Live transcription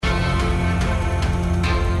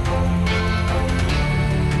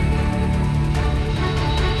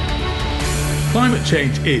Climate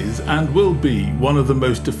change is and will be one of the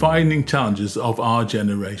most defining challenges of our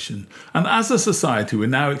generation. And as a society, we're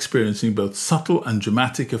now experiencing both subtle and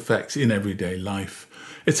dramatic effects in everyday life.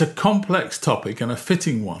 It's a complex topic and a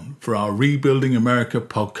fitting one for our Rebuilding America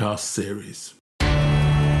podcast series.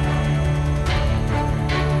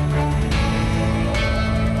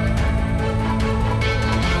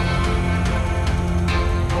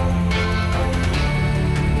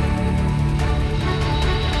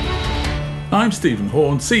 I'm Stephen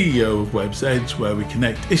Horn, CEO of Web's Edge, where we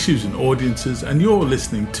connect issues and audiences, and you're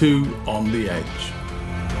listening to On the Edge.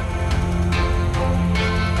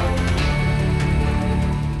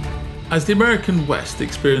 As the American West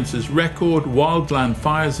experiences record wildland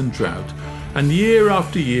fires and drought, and year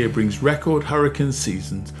after year brings record hurricane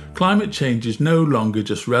seasons, climate change is no longer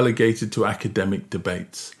just relegated to academic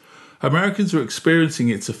debates. Americans are experiencing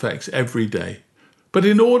its effects every day. But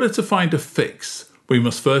in order to find a fix, we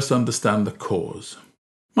must first understand the cause.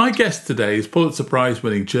 My guest today is Pulitzer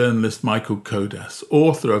Prize-winning journalist Michael Kodas,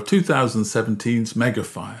 author of 2017's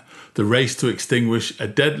Megafire, The Race to Extinguish a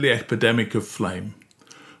Deadly Epidemic of Flame.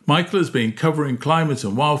 Michael has been covering climate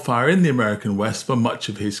and wildfire in the American West for much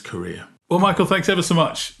of his career. Well, Michael, thanks ever so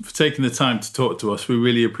much for taking the time to talk to us. We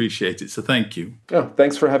really appreciate it, so thank you. Oh,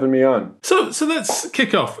 thanks for having me on. So let's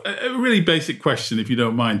kick off. A really basic question, if you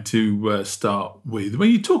don't mind, to start with.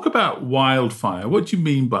 When you talk about wildfire, what do you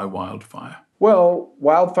mean by wildfire? Well,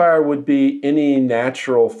 wildfire would be any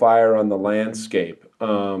natural fire on the landscape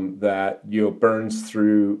that burns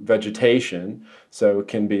through vegetation. So it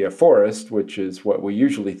can be a forest, which is what we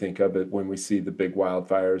usually think of it when we see the big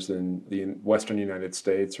wildfires in the western United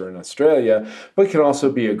States or in Australia. But it can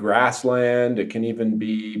also be a grassland. It can even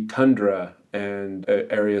be tundra and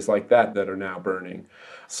areas like that are now burning.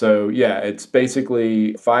 So yeah, it's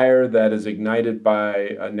basically fire that is ignited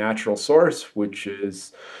by a natural source, which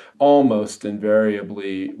is almost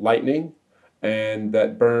invariably lightning, and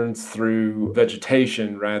that burns through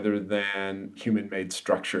vegetation rather than human-made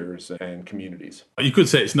structures and communities. You could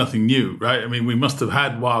say it's nothing new, right? I mean, we must have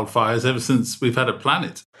had wildfires ever since we've had a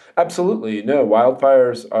planet. Absolutely. No,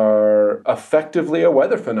 wildfires are effectively a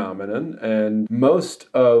weather phenomenon, and most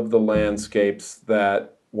of the landscapes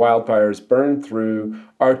that wildfires burn through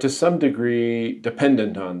are to some degree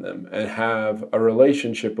dependent on them and have a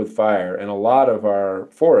relationship with fire. And a lot of our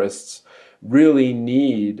forests really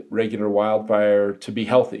need regular wildfire to be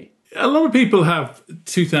healthy. A lot of people have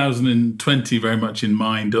 2020 very much in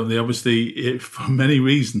mind, don't they? Obviously, for many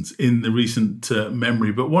reasons in the recent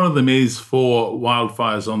memory, but one of them is for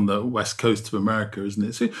wildfires on the west coast of America, isn't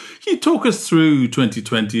it? So can you talk us through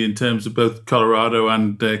 2020 in terms of both Colorado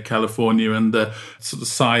and California and the sort of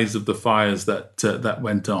size of the fires that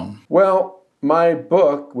went on? Well, my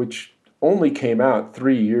book, which only came out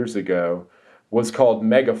 3 years ago, was called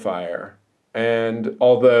Megafire. And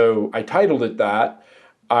although I titled it that,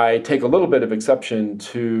 I take a little bit of exception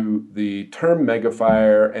to the term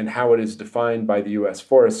megafire and how it is defined by the U.S.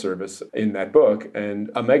 Forest Service in that book. And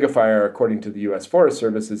a megafire, according to the U.S. Forest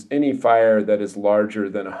Service, is any fire that is larger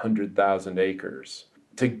than 100,000 acres.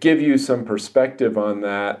 To give you some perspective on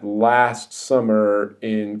that, last summer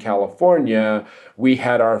in California, we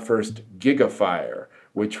had our first gigafire,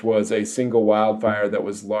 which was a single wildfire that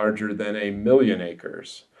was larger than 1 million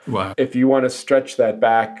acres. Wow. If you want to stretch that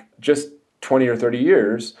back just 20 or 30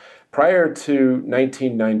 years, prior to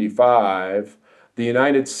 1995, the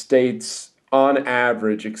United States on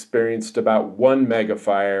average experienced about 1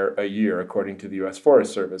 megafire a year, according to the U.S.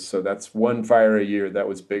 Forest Service. So that's one fire a year that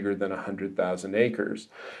was bigger than 100,000 acres.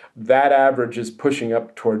 That average is pushing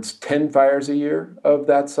up towards 10 fires a year of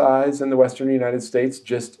that size in the western United States,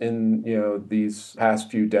 just in these past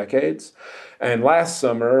few decades. And last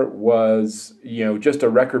summer was, just a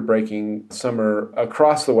record-breaking summer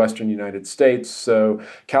across the western United States. So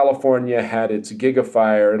California had its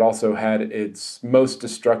gigafire. It also had its most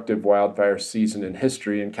destructive wildfire season in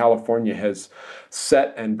history. And California has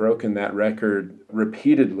set and broken that record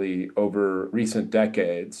repeatedly over recent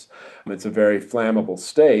decades. It's a very flammable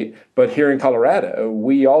state. But here in Colorado,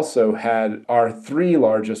 we also had our 3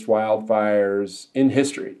 largest wildfires in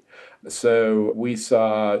history. So we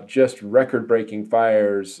saw just record-breaking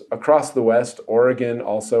fires across the West. Oregon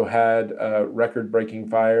also had record-breaking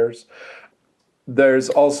fires. There's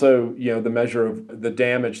also, the measure of the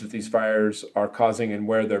damage that these fires are causing and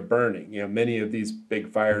where they're burning. Many of these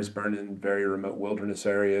big fires burn in very remote wilderness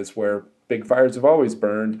areas where big fires have always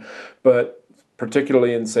burned, but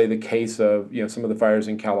particularly in, say, the case of some of the fires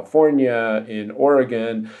in California, in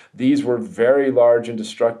Oregon. These were very large and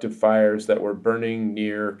destructive fires that were burning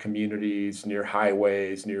near communities, near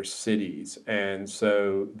highways, near cities. And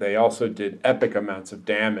so they also did epic amounts of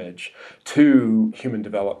damage to human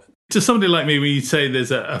development. To somebody like me, when you say there's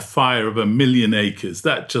a fire of 1 million acres,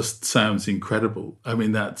 that just sounds incredible. I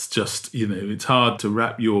mean, that's just, it's hard to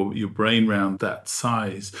wrap your brain around that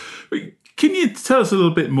size. Can you tell us a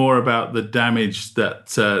little bit more about the damage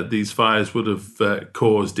that these fires would have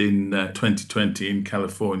caused in 2020 in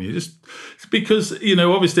California? Just because,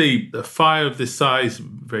 obviously a fire of this size,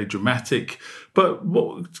 very dramatic, but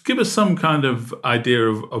give us some kind of idea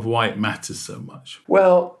of why it matters so much.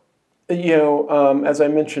 Well, as I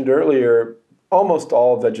mentioned earlier, almost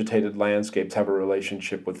all vegetated landscapes have a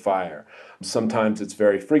relationship with fire. Sometimes it's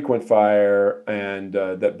very frequent fire and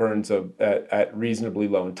that burns at reasonably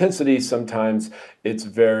low intensity. Sometimes it's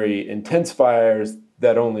very intense fires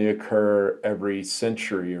that only occur every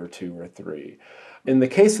century or two or three. In the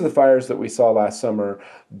case of the fires that we saw last summer,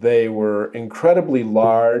 they were incredibly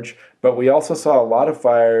large, but we also saw a lot of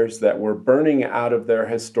fires that were burning out of their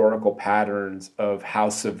historical patterns of how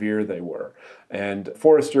severe they were. And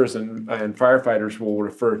foresters and firefighters will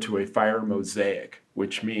refer to a fire mosaic,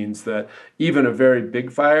 which means that even a very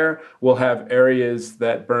big fire will have areas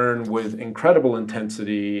that burn with incredible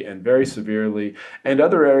intensity and very severely, and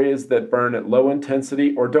other areas that burn at low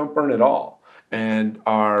intensity or don't burn at all, and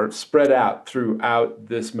are spread out throughout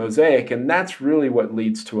this mosaic. And that's really what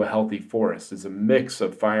leads to a healthy forest, is a mix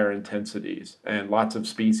of fire intensities. And lots of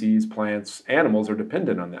species, plants, animals are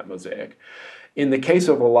dependent on that mosaic. In the case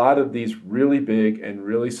of a lot of these really big and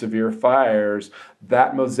really severe fires,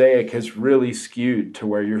 that mosaic has really skewed to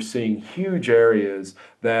where you're seeing huge areas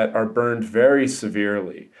that are burned very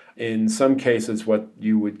severely. In some cases, what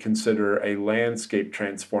you would consider a landscape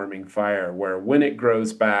transforming fire, where when it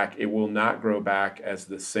grows back, it will not grow back as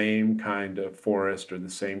the same kind of forest or the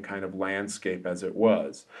same kind of landscape as it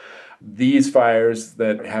was. These fires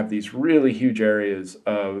that have these really huge areas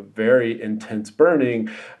of very intense burning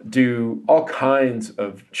do all kinds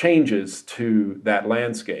of changes to that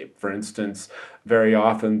landscape. For instance, very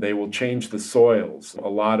often they will change the soils. A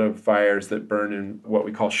lot of fires that burn in what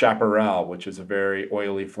we call chaparral, which is a very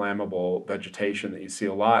oily, flammable vegetation that you see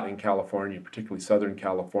a lot in California, particularly Southern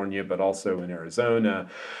California, but also in Arizona,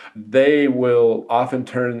 they will often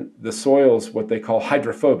turn the soils what they call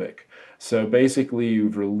hydrophobic. So basically,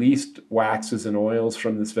 you've released waxes and oils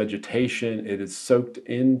from this vegetation. It is soaked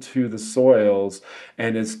into the soils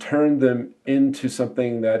and has turned them into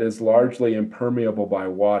something that is largely impermeable by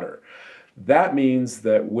water. That means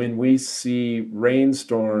that when we see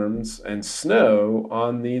rainstorms and snow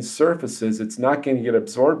on these surfaces, it's not going to get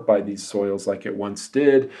absorbed by these soils like it once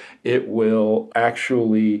did. It will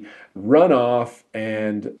actually run off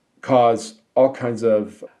and cause all kinds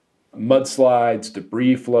of mudslides,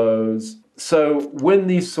 debris flows. So when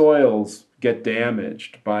these soils get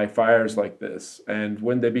damaged by fires like this, and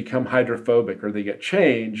when they become hydrophobic or they get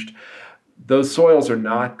changed, those soils are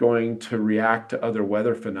not going to react to other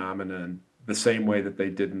weather phenomena the same way that they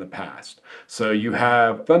did in the past. So you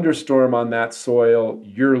have thunderstorm on that soil,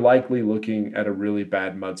 you're likely looking at a really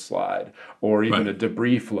bad mudslide or even a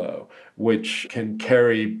debris flow, which can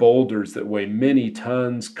carry boulders that weigh many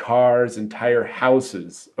tons, cars, entire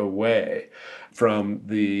houses away from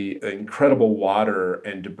the incredible water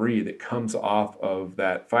and debris that comes off of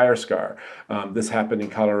that fire scar. This happened in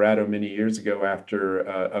Colorado many years ago after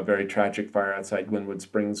a very tragic fire outside Glenwood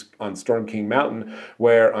Springs on Storm King Mountain,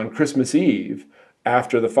 where on Christmas Eve,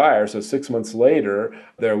 after the fire, so 6 months later,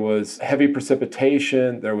 there was heavy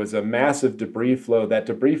precipitation, there was a massive debris flow. That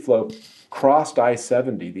debris flow crossed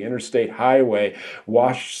I-70, the interstate highway,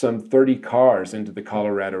 washed some 30 cars into the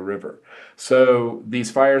Colorado River. So these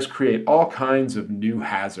fires create all kinds of new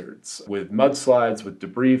hazards with mudslides, with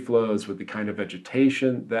debris flows, with the kind of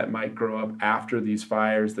vegetation that might grow up after these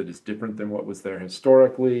fires that is different than what was there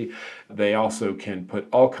historically. They also can put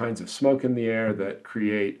all kinds of smoke in the air that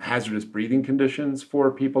create hazardous breathing conditions for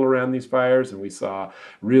people around these fires. And we saw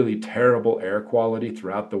really terrible air quality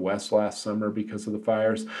throughout the West last summer because of the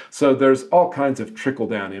fires. So there's all kinds of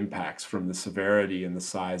trickle-down impacts from the severity and the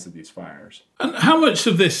size of these fires. And how much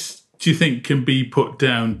of this do you think can be put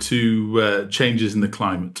down to changes in the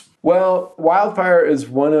climate? Well, wildfire is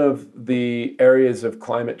one of the areas of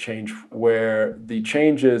climate change where the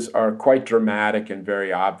changes are quite dramatic and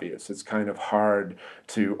very obvious. It's kind of hard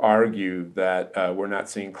to argue that we're not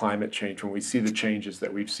seeing climate change when we see the changes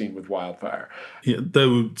that we've seen with wildfire. Yeah,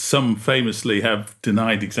 though some famously have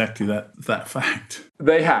denied exactly that fact.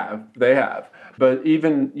 They have. But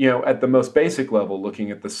even, at the most basic level, looking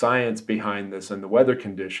at the science behind this and the weather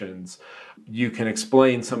conditions, you can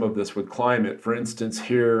explain some of this with climate. For instance,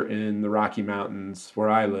 here in the Rocky Mountains where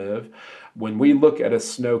I live, when we look at a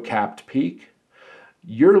snow-capped peak,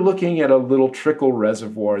 you're looking at a little trickle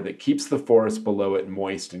reservoir that keeps the forest below it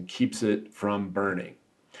moist and keeps it from burning.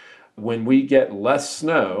 When we get less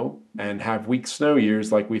snow and have weak snow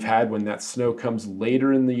years like we've had when that snow comes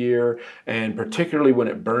later in the year, and particularly when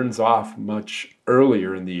it burns off much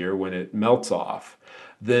earlier in the year when it melts off,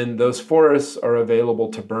 then those forests are available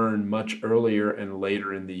to burn much earlier and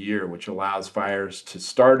later in the year, which allows fires to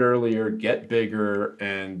start earlier, get bigger,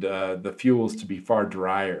 and the fuels to be far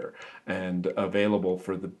drier and available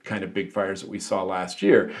for the kind of big fires that we saw last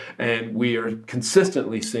year. And we are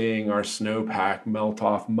consistently seeing our snowpack melt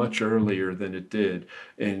off much earlier than it did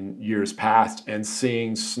in years past, and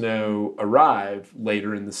seeing snow arrive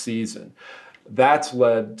later in the season. That's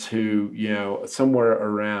led to, somewhere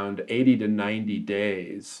around 80 to 90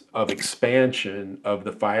 days of expansion of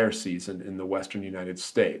the fire season in the western United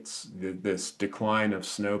States, this decline of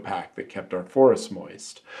snowpack that kept our forests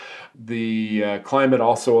moist. The climate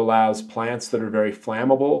also allows plants that are very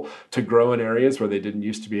flammable to grow in areas where they didn't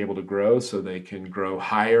used to be able to grow, so they can grow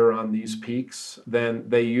higher on these peaks than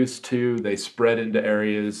they used to. They spread into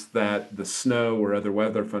areas that the snow or other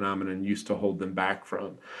weather phenomenon used to hold them back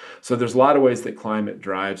from. So there's a lot of ways that climate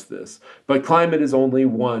drives this. But climate is only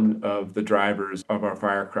one of the drivers of our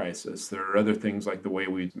fire crisis. There are other things like the way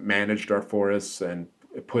we've managed our forests and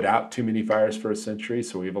put out too many fires for a century,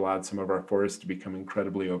 so we've allowed some of our forests to become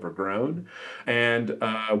incredibly overgrown. And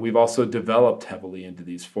we've also developed heavily into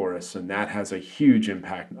these forests, and that has a huge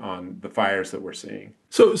impact on the fires that we're seeing.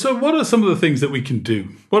 So what are some of the things that we can do?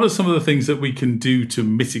 What are some of the things that we can do to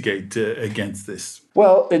mitigate against this?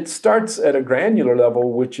 Well, it starts at a granular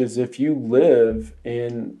level, which is if you live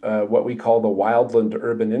in what we call the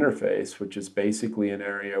wildland-urban interface, which is basically an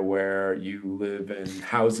area where you live in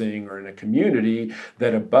housing or in a community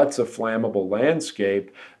that abuts a flammable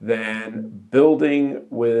landscape, then building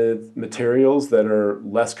with materials that are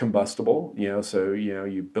less combustible, so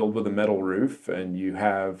you build with a metal roof and you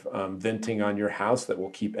have venting on your house that will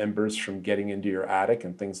keep embers from getting into your attic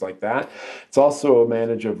and things like that. It's also a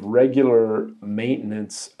manage of regular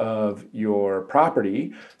maintenance of your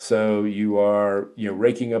property. So you are,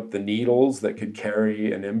 raking up the needles that could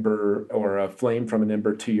carry an ember or a flame from an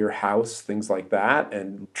ember to your house, things like that,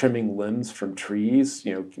 and trimming limbs from trees,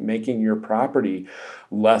 making your property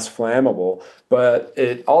less flammable. But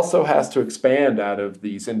it also has to expand out of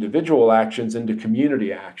these individual actions into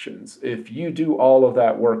community actions. If you do all of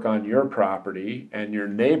that work on your property and your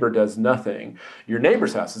neighbor does nothing, your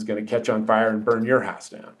neighbor's house is going to catch on fire and burn your house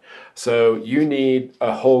down. So you need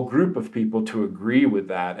a whole group of people to agree with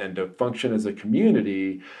that and to function as a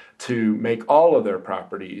community to make all of their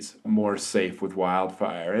properties more safe with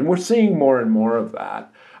wildfire. And we're seeing more and more of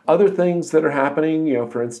that. Other things that are happening,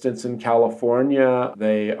 for instance, in California,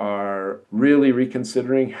 they are really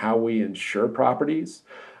reconsidering how we insure properties.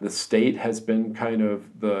 The state has been kind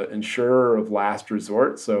of the insurer of last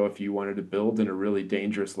resort. So if you wanted to build in a really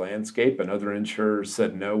dangerous landscape and other insurers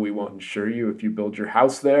said, no, we won't insure you if you build your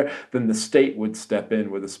house there, then the state would step in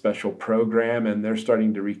with a special program, and they're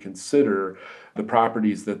starting to reconsider the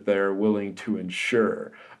properties that they're willing to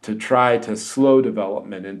insure to try to slow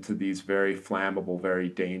development into these very flammable, very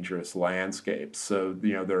dangerous landscapes. So,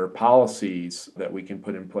 there are policies that we can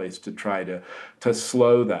put in place to try to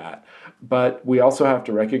slow that. But we also have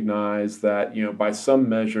to recognize that, by some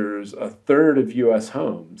measures, a third of U.S.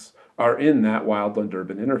 homes are in that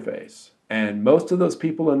wildland-urban interface. And most of those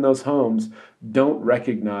people in those homes don't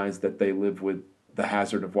recognize that they live with the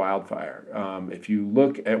hazard of wildfire. If you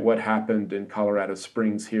look at what happened in Colorado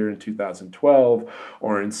Springs here in 2012,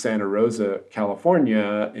 or in Santa Rosa,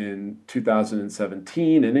 California in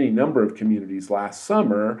 2017, and any number of communities last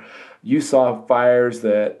summer, you saw fires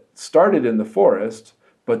that started in the forest,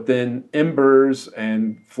 but then embers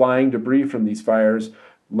and flying debris from these fires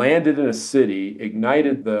landed in a city,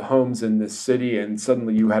 ignited the homes in this city, and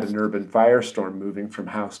suddenly you had an urban firestorm moving from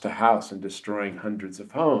house to house and destroying hundreds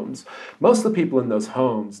of homes. Most of the people in those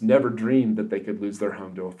homes never dreamed that they could lose their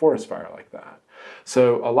home to a forest fire like that.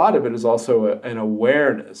 So a lot of it is also an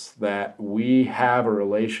awareness that we have a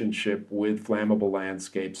relationship with flammable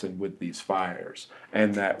landscapes and with these fires,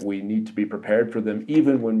 and that we need to be prepared for them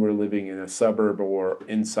even when we're living in a suburb or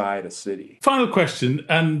inside a city. Final question,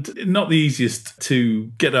 and not the easiest to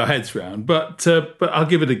get our heads around, but I'll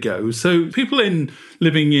give it a go. So people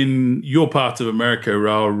living in your part of America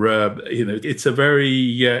are, it's a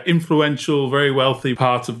very influential, very wealthy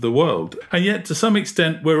part of the world. And yet, to some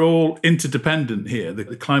extent, we're all interdependent here.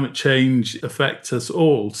 The climate change affects us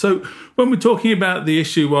all. So when we're talking about the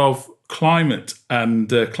issue of climate and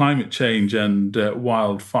climate change and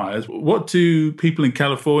wildfires, what do people in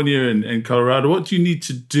California and Colorado, what do you need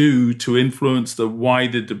to do to influence the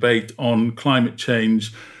wider debate on climate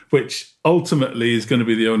change, which ultimately is going to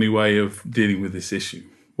be the only way of dealing with this issue,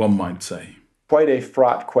 one might say? Quite a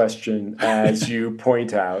fraught question, as you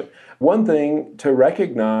point out. One thing to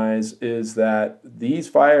recognize is that these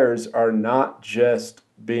fires are not just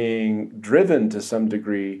being driven to some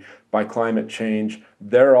degree by climate change,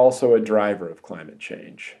 they're also a driver of climate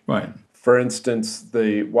change. Right. For instance,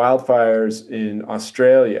 the wildfires in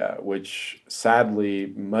Australia, which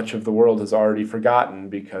sadly much of the world has already forgotten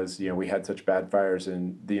because we had such bad fires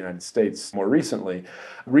in the United States more recently.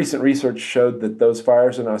 Recent research showed that those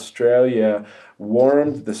fires in Australia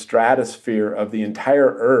warmed the stratosphere of the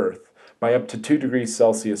entire Earth by up to 2 degrees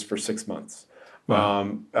Celsius for 6 months.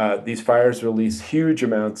 Wow. These fires release huge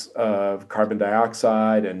amounts of carbon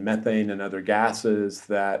dioxide and methane and other gases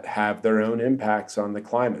that have their own impacts on the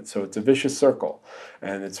climate. So it's a vicious circle.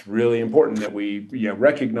 And it's really important that we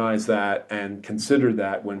recognize that and consider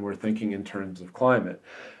that when we're thinking in terms of climate.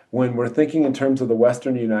 When we're thinking in terms of the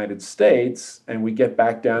Western United States, and we get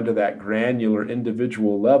back down to that granular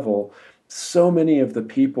individual level, so many of the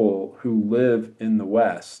people who live in the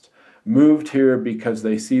West moved here because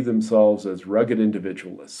they see themselves as rugged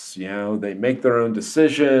individualists. They make their own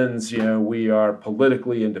decisions. We are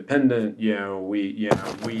politically independent. We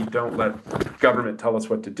don't let government tell us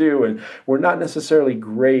what to do, and we're not necessarily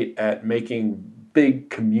great at making big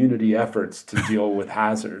community efforts to deal with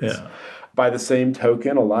hazards. Yeah. By the same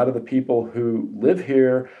token, a lot of the people who live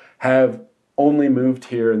here have only moved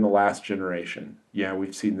here in the last generation.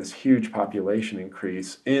 We've seen this huge population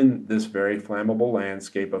increase in this very flammable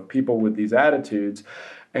landscape of people with these attitudes.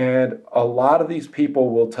 And a lot of these people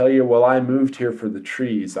will tell you, well, I moved here for the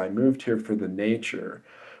trees, I moved here for the nature,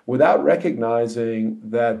 without recognizing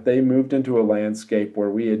that they moved into a landscape where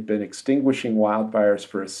we had been extinguishing wildfires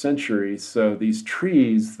for a century. So these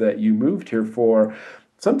trees that you moved here for,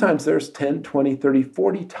 sometimes there's 10, 20, 30,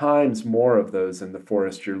 40 times more of those in the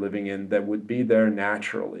forest you're living in that would be there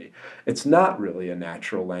naturally. It's not really a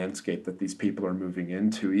natural landscape that these people are moving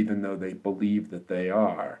into, even though they believe that they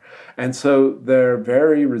are. And so they're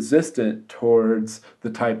very resistant towards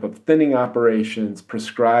the type of thinning operations,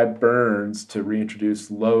 prescribed burns to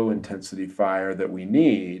reintroduce low-intensity fire that we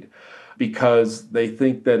need, because they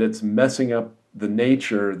think that it's messing up the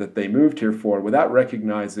nature that they moved here for, without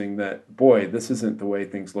recognizing that, boy, this isn't the way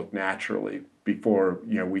things look naturally before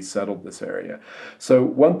we settled this area. So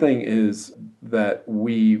one thing is that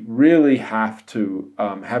we really have to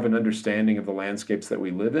have an understanding of the landscapes that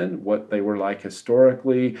we live in, what they were like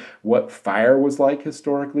historically, what fire was like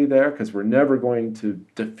historically there, because we're never going to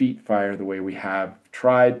defeat fire the way we have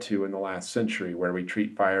tried to in the last century, where we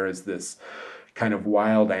treat fire as this kind of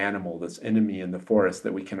wild animal, this enemy in the forest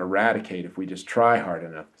that we can eradicate if we just try hard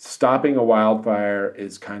enough. Stopping a wildfire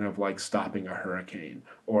is kind of like stopping a hurricane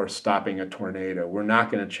or stopping a tornado. We're not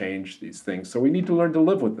going to change these things, so we need to learn to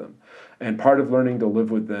live with them. And part of learning to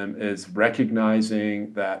live with them is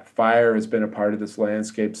recognizing that fire has been a part of this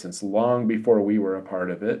landscape since long before we were a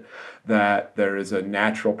part of it, that there is a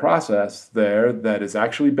natural process there that is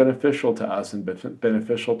actually beneficial to us and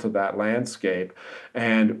beneficial to that landscape.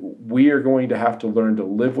 And we are going to have to learn to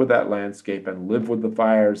live with that landscape and live with the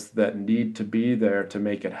fires that need to be there to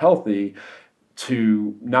make it healthy,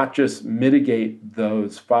 to not just mitigate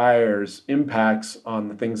those fires' impacts on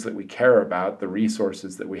the things that we care about, the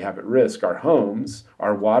resources that we have at risk, our homes,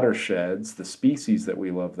 our watersheds, the species that we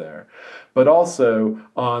love there, but also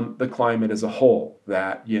on the climate as a whole,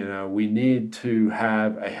 that we need to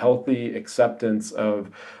have a healthy acceptance of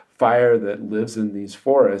fire that lives in these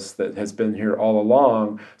forests that has been here all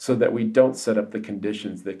along, so that we don't set up the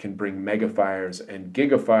conditions that can bring megafires and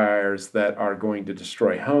gigafires that are going to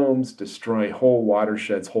destroy homes, destroy whole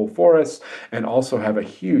watersheds, whole forests, and also have a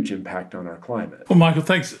huge impact on our climate. Well, Michael,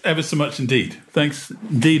 thanks ever so much indeed. Thanks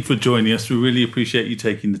indeed for joining us. We really appreciate you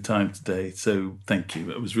taking the time today. So thank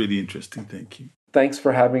you. It was really interesting. Thank you. Thanks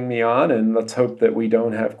for having me on, and let's hope that we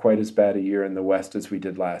don't have quite as bad a year in the West as we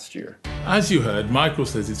did last year. As you heard, Michael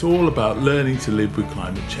says it's all about learning to live with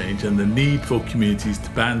climate change and the need for communities to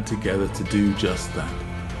band together to do just that.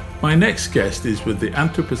 My next guest is with the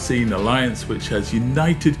Anthropocene Alliance, which has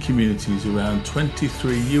united communities around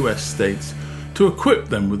 23 US states to equip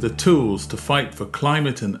them with the tools to fight for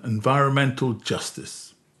climate and environmental justice.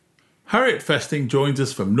 Harriet Festing joins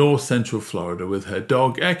us from North Central Florida with her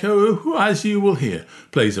dog Echo, who, as you will hear,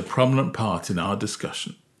 plays a prominent part in our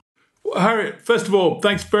discussion. Well, Harriet, first of all,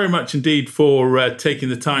 thanks very much indeed for taking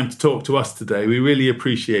the time to talk to us today. We really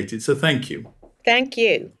appreciate it, so thank you. Thank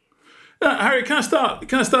you. Harriet, can I start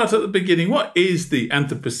at the beginning? What is the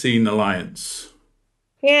Anthropocene Alliance?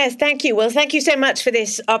 Yes, thank you. Well, thank you so much for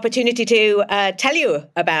this opportunity to tell you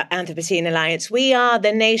about Anthropocene Alliance. We are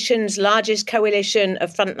the nation's largest coalition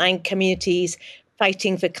of frontline communities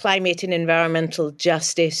fighting for climate and environmental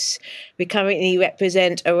justice. We currently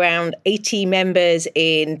represent around 80 members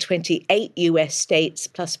in 28 US states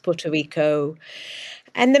plus Puerto Rico.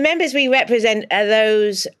 And the members we represent are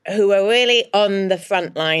those who are really on the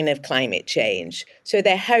front line of climate change. So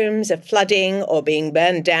their homes are flooding or being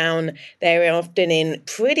burned down. They're often in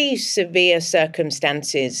pretty severe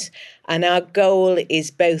circumstances. And our goal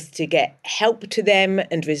is both to get help to them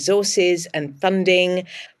and resources and funding,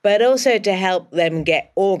 but also to help them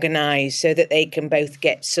get organized so that they can both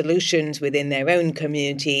get solutions within their own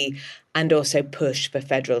community and also push for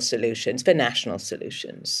federal solutions, for national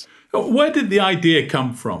solutions. Where did the idea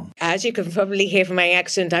come from? As you can probably hear from my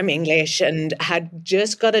accent, I'm English and had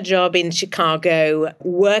just got a job in Chicago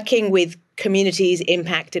working with communities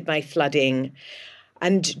impacted by flooding.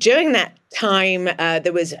 And during that time,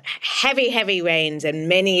 there was heavy rains, and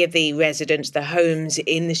many of the residents, the homes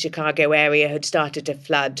in the Chicago area had started to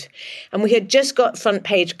flood. And we had just got front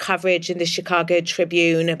page coverage in the Chicago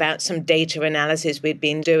Tribune about some data analysis we'd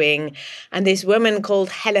been doing. And this woman called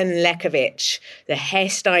Helen Lekovich, the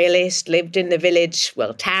hairstylist, lived in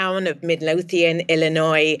the town of Midlothian,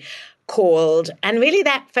 Illinois, called. And really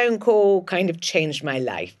that phone call kind of changed my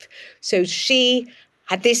life. So she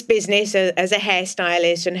had this business as a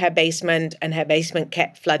hairstylist in her basement, and her basement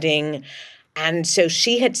kept flooding. And so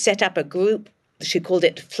she had set up a group, she called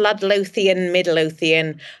it Floodlothian,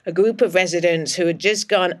 Midlothian, a group of residents who had just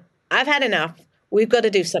gone, I've had enough. We've got to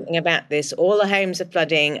do something about this. All the homes are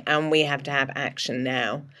flooding and we have to have action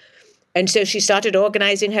now. And so she started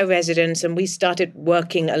organizing her residents and we started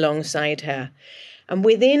working alongside her. And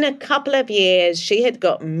within a couple of years, she had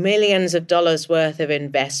got millions of dollars worth of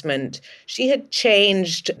investment. She had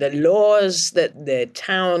changed the laws that the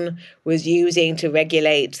town was using to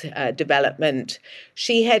regulate development.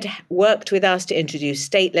 She had worked with us to introduce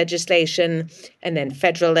state legislation and then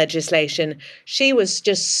federal legislation. She was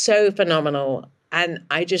just so phenomenal. And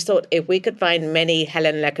I just thought if we could find many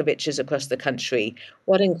Helen Lekoviches across the country,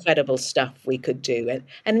 what incredible stuff we could do.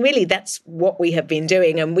 And really, that's what we have been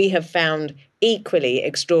doing. And we have found equally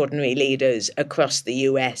extraordinary leaders across the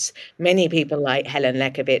US, many people like Helen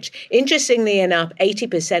Lekovich. Interestingly enough,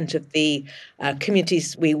 80% of the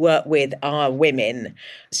communities we work with are women.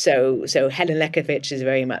 So Helen Lekovich is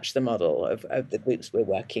very much the model of the groups we're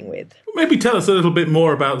working with. Maybe tell us a little bit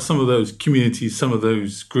more about some of those communities, some of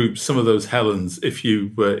those groups, some of those Helens, if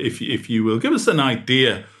you will. Give us an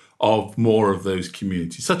idea of more of those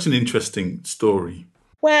communities. Such an interesting story.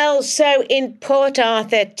 Well, so in Port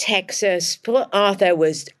Arthur, Texas, Port Arthur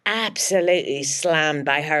was absolutely slammed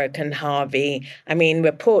by Hurricane Harvey. I mean,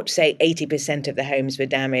 reports say 80% of the homes were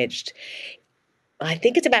damaged. I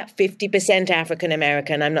think it's about 50% African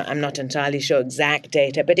American. I'm not entirely sure exact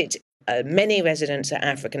data, but it's many residents are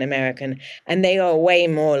African American, and they are way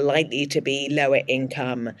more likely to be lower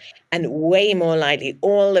income, and way more likely.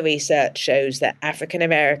 All the research shows that African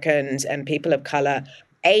Americans and people of color,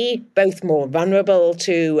 both more vulnerable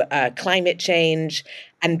to climate change,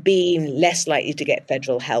 and B, less likely to get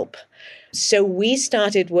federal help. So we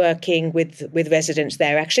started working with residents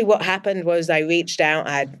there. Actually, what happened was I reached out,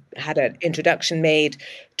 I had an introduction made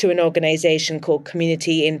to an organization called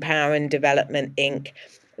Community in Power and Development, Inc.,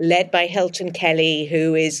 led by Hilton Kelly,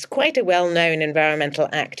 who is quite a well-known environmental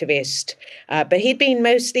activist, but he'd been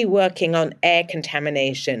mostly working on air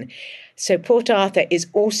contamination. So Port Arthur is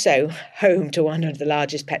also home to one of the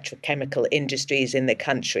largest petrochemical industries in the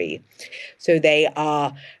country. So they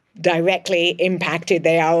are directly impacted.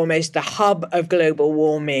 They are almost the hub of global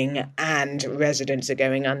warming, and residents are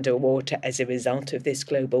going underwater as a result of this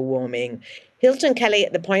global warming. Hilton Kelly,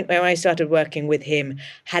 at the point where I started working with him,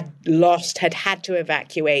 had had to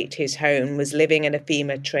evacuate his home, was living in a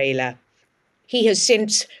FEMA trailer. He has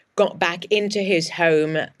since got back into his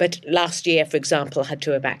home, but last year, for example, had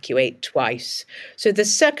to evacuate twice. So the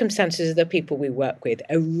circumstances of the people we work with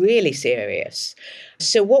are really serious.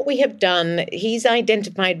 So what we have done, he's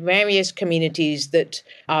identified various communities that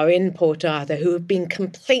are in Port Arthur who have been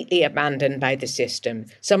completely abandoned by the system.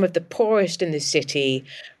 Some of the poorest in the city,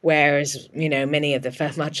 whereas,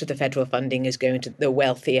 much of the federal funding is going to the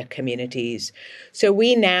wealthier communities. So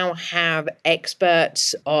we now have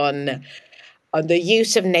experts on the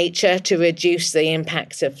use of nature to reduce the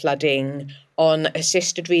impacts of flooding, on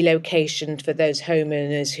assisted relocation for those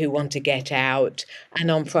homeowners who want to get out, and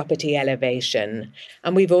on property elevation.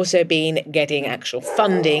 And we've also been getting actual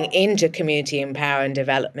funding into Community Empower and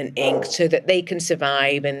Development Inc. so that they can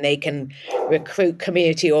survive and they can recruit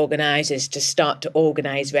community organisers to start to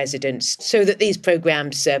organise residents so that these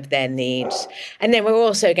programmes serve their needs. And then we're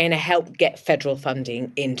also going to help get federal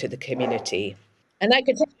funding into the community. And I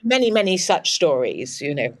could tell you many, many such stories,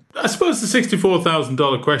 I suppose the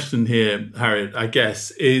 $64,000 question here, Harriet, I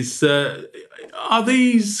guess, is are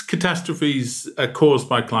these catastrophes caused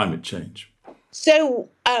by climate change? So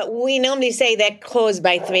we normally say they're caused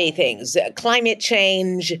by three things. Climate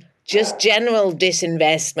change, just general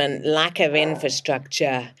disinvestment, lack of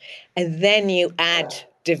infrastructure, and then you add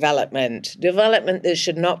development that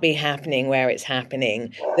should not be happening where it's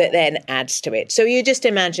happening, that then adds to it. So you just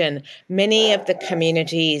imagine many of the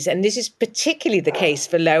communities, and this is particularly the case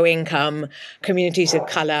for low-income communities of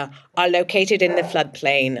colour, are located in the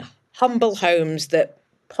floodplain, humble homes that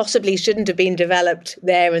possibly shouldn't have been developed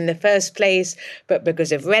there in the first place, but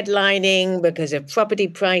because of redlining, because of property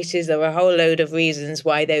prices, there were a whole load of reasons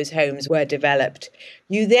why those homes were developed.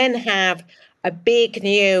 You then have a big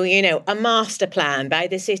new, a master plan by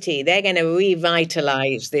the city. They're going to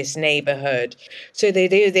revitalise this neighbourhood. So they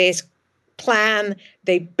do this plan,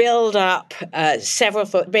 they build up several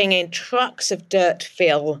foot, bring in trucks of dirt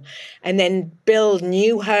fill, and then build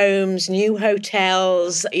new homes, new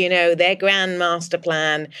hotels, their grand master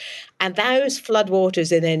plan. And those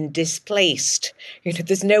floodwaters are then displaced.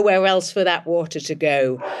 There's nowhere else for that water to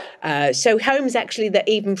go. So homes actually that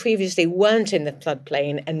even previously weren't in the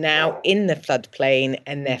floodplain are now in the floodplain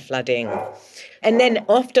and they're flooding. And then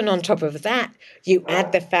often on top of that, you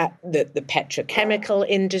add the fact that the petrochemical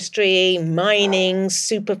industry, mining,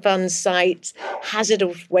 Superfund sites,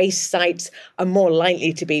 hazardous waste sites are more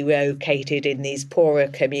likely to be located in these poorer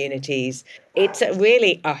communities. It's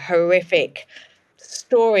really a horrific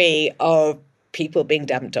story of people being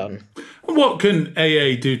dumped on. What can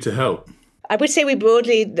AA do to help? I would say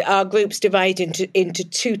our groups divide into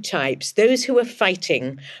two types. Those who are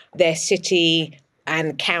fighting their city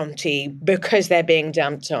and county because they're being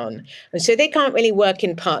dumped on. And so they can't really work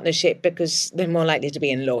in partnership because they're more likely to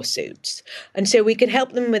be in lawsuits. And so we can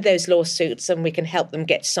help them with those lawsuits and we can help them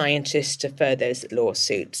get scientists to further those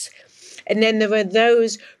lawsuits. And then there are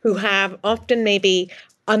those who have often maybe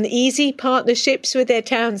uneasy partnerships with their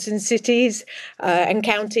towns and cities and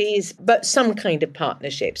counties, but some kind of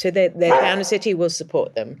partnership. So their town and city will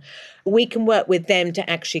support them. We can work with them to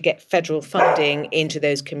actually get federal funding into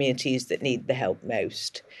those communities that need the help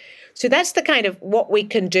most. So that's the kind of what we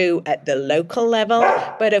can do at the local level.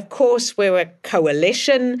 But of course, we're a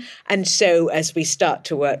coalition. And so as we start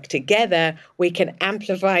to work together, we can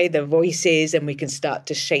amplify the voices and we can start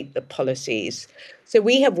to shape the policies. So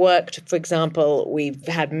we have worked, for example, we've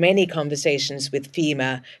had many conversations with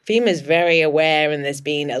FEMA. FEMA is very aware, and there's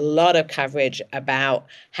been a lot of coverage about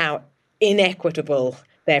how inequitable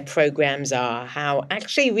their programs are, how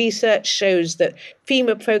actually research shows that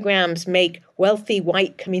FEMA programs make wealthy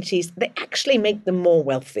white communities, they actually make them more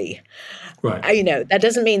wealthy. Right. That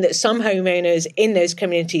doesn't mean that some homeowners in those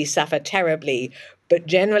communities suffer terribly, but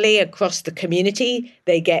generally across the community,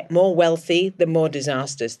 they get more wealthy the more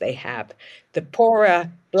disasters they have. The poorer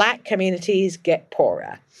Black communities get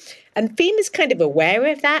poorer. And FEMA's kind of aware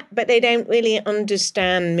of that, but they don't really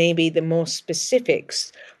understand maybe the more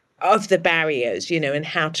specifics of the barriers, and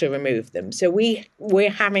how to remove them. So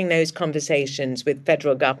we're having those conversations with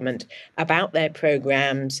federal government about their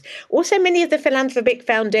programs. Also, many of the philanthropic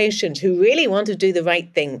foundations who really want to do the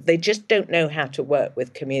right thing, they just don't know how to work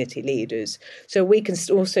with community leaders. So we can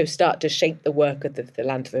also start to shape the work of the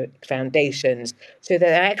philanthropic foundations so that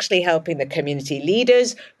they're actually helping the community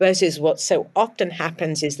leaders versus what so often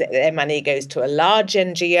happens is that their money goes to a large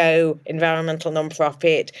NGO, environmental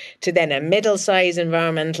nonprofit, to then a middle-sized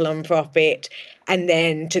environmental nonprofit, and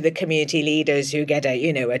then to the community leaders who get a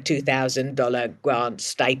 $2,000 grant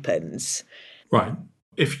stipends. Right.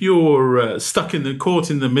 If you're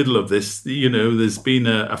caught in the middle of this, there's been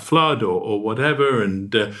a flood or whatever,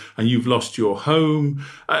 and you've lost your home,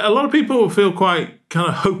 a lot of people will feel quite kind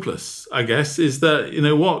of hopeless, I guess, is that,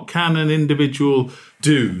 what can an individual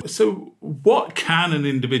do? So what can an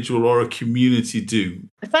individual or a community do?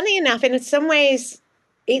 Funny enough, in some ways,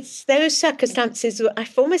 it's those circumstances where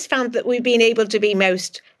I've almost found that we've been able to be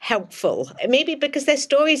most helpful. Maybe because their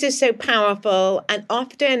stories are so powerful, and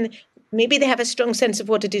often maybe they have a strong sense of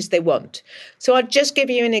what it is they want. So I'll just give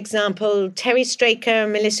you an example. Terry Straker,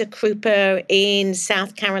 Melissa Krupa in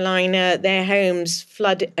South Carolina, their homes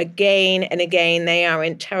flood again and again. They are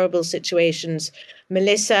in terrible situations.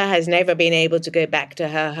 Melissa has never been able to go back to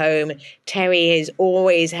her home. Terry is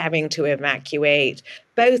always having to evacuate.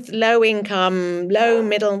 Both low income, low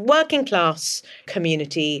middle, working class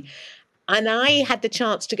community. And I had the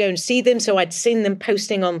chance to go and see them. So I'd seen them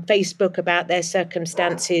posting on Facebook about their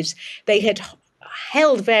circumstances. They had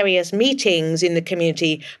held various meetings in the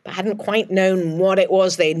community, but hadn't quite known what it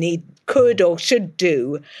was they could or should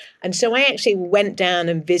do. And so I actually went down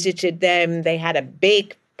and visited them. They had a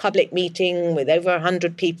big public meeting with over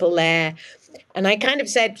 100 people there. And I kind of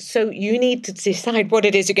said, so you need to decide what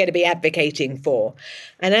it is you're going to be advocating for.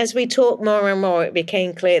 And as we talked more and more, it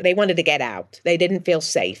became clear they wanted to get out. They didn't feel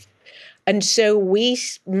safe. And so we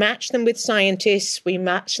matched them with scientists, we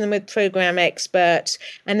matched them with program experts,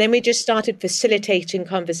 and then we just started facilitating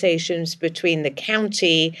conversations between the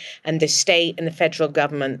county and the state and the federal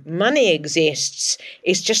government. Money exists.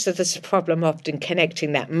 It's just that there's a problem often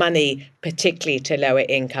connecting that money, particularly to lower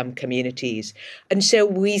income communities. And so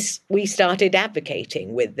we started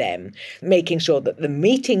advocating with them, making sure that the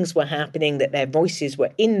meetings were happening, that their voices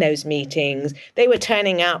were in those meetings. They were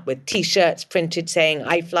turning up with T-shirts printed saying,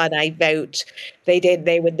 I flood, I vote.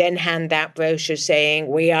 They would then hand out brochures saying,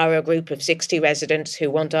 we are a group of 60 residents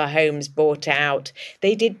who want our homes bought out.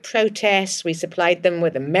 They did protests. We supplied them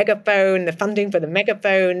with a megaphone, the funding for the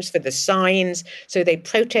megaphones, for the signs. So they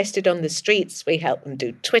protested on the streets. We helped them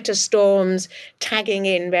do Twitter storms, tagging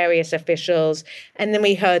in various officials. And then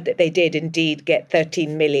we heard that they did indeed get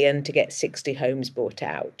 13 million to get 60 homes bought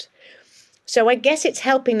out. So I guess it's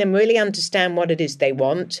helping them really understand what it is they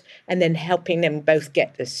want, and then helping them both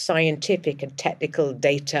get the scientific and technical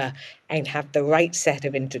data and have the right set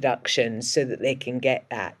of introductions so that they can get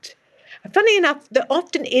that. Funny enough, there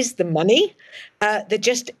often is the money. There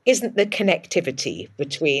just isn't the connectivity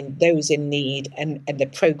between those in need and the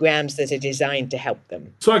programs that are designed to help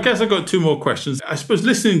them. So I guess I've got two more questions. I suppose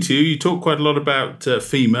listening to you, you talk quite a lot about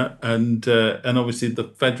FEMA and obviously the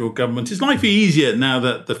federal government. Is life easier now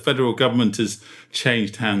that the federal government has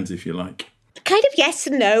changed hands, if you like? Kind of yes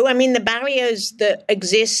and no. I mean, the barriers that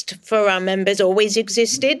exist for our members always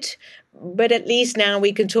existed. But at least now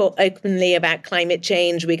we can talk openly about climate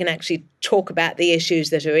change. We can actually talk about the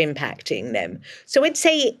issues that are impacting them. So I'd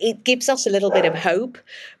say it gives us a little bit of hope,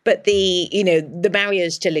 but the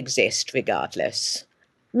barriers still exist regardless.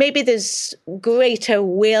 Maybe there's greater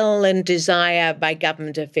will and desire by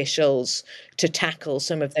government officials to tackle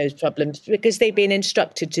some of those problems because they've been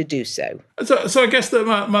instructed to do so. So I guess that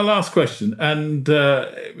my last question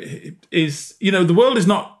is, the world is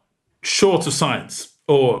not short of science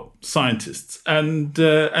or scientists. And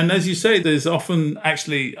as you say, there's often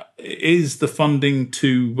actually is the funding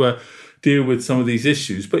to deal with some of these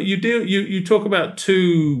issues. But you talk about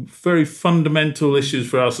two very fundamental issues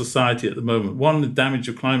for our society at the moment. One, the damage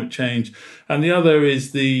of climate change, and the other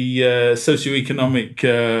is the socioeconomic,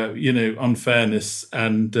 unfairness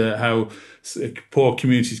and how poor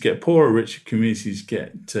communities get poorer, richer communities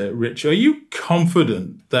get richer. Are you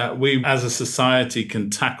confident that we as a society can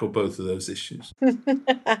tackle both of those issues?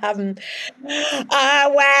 I'm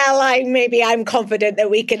confident that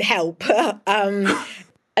we can help.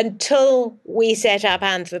 Until we set up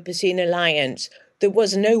Anthropocene Alliance, there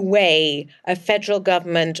was no way a federal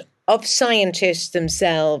government of scientists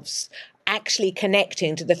themselves actually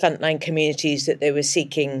connecting to the frontline communities that they were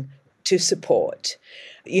seeking to support.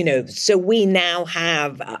 So we now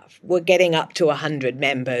we're getting up to 100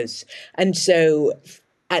 members. And so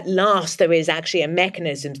at last, there is actually a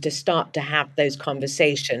mechanism to start to have those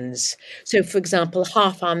conversations. So, for example,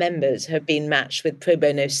 half our members have been matched with pro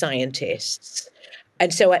bono scientists.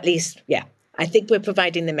 And so at least, I think we're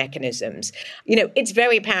providing the mechanisms. It's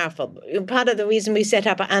very powerful. Part of the reason we set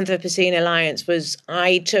up our Anthropocene Alliance was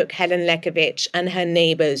I took Helen Lekovich and her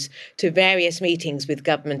neighbours to various meetings with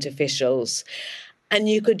government officials. And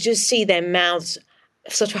you could just see their mouths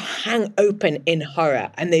sort of hung open in horror,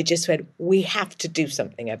 and they just went, we have to do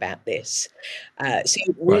something about this. So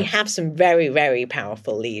we have some very, very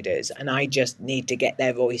powerful leaders, and I just need to get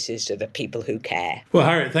their voices to the people who care. Well,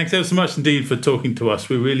 Harriet, thanks ever so much indeed for talking to us.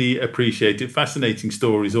 We really appreciate it. Fascinating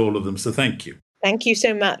stories, all of them. So thank you. Thank you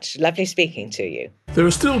so much. Lovely speaking to you. There are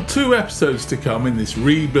still 2 episodes to come in this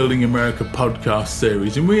Rebuilding America podcast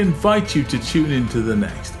series, and we invite you to tune into the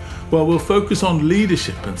next, where we'll focus on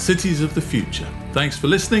leadership and cities of the future. Thanks for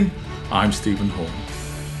listening. I'm Stephen Horn.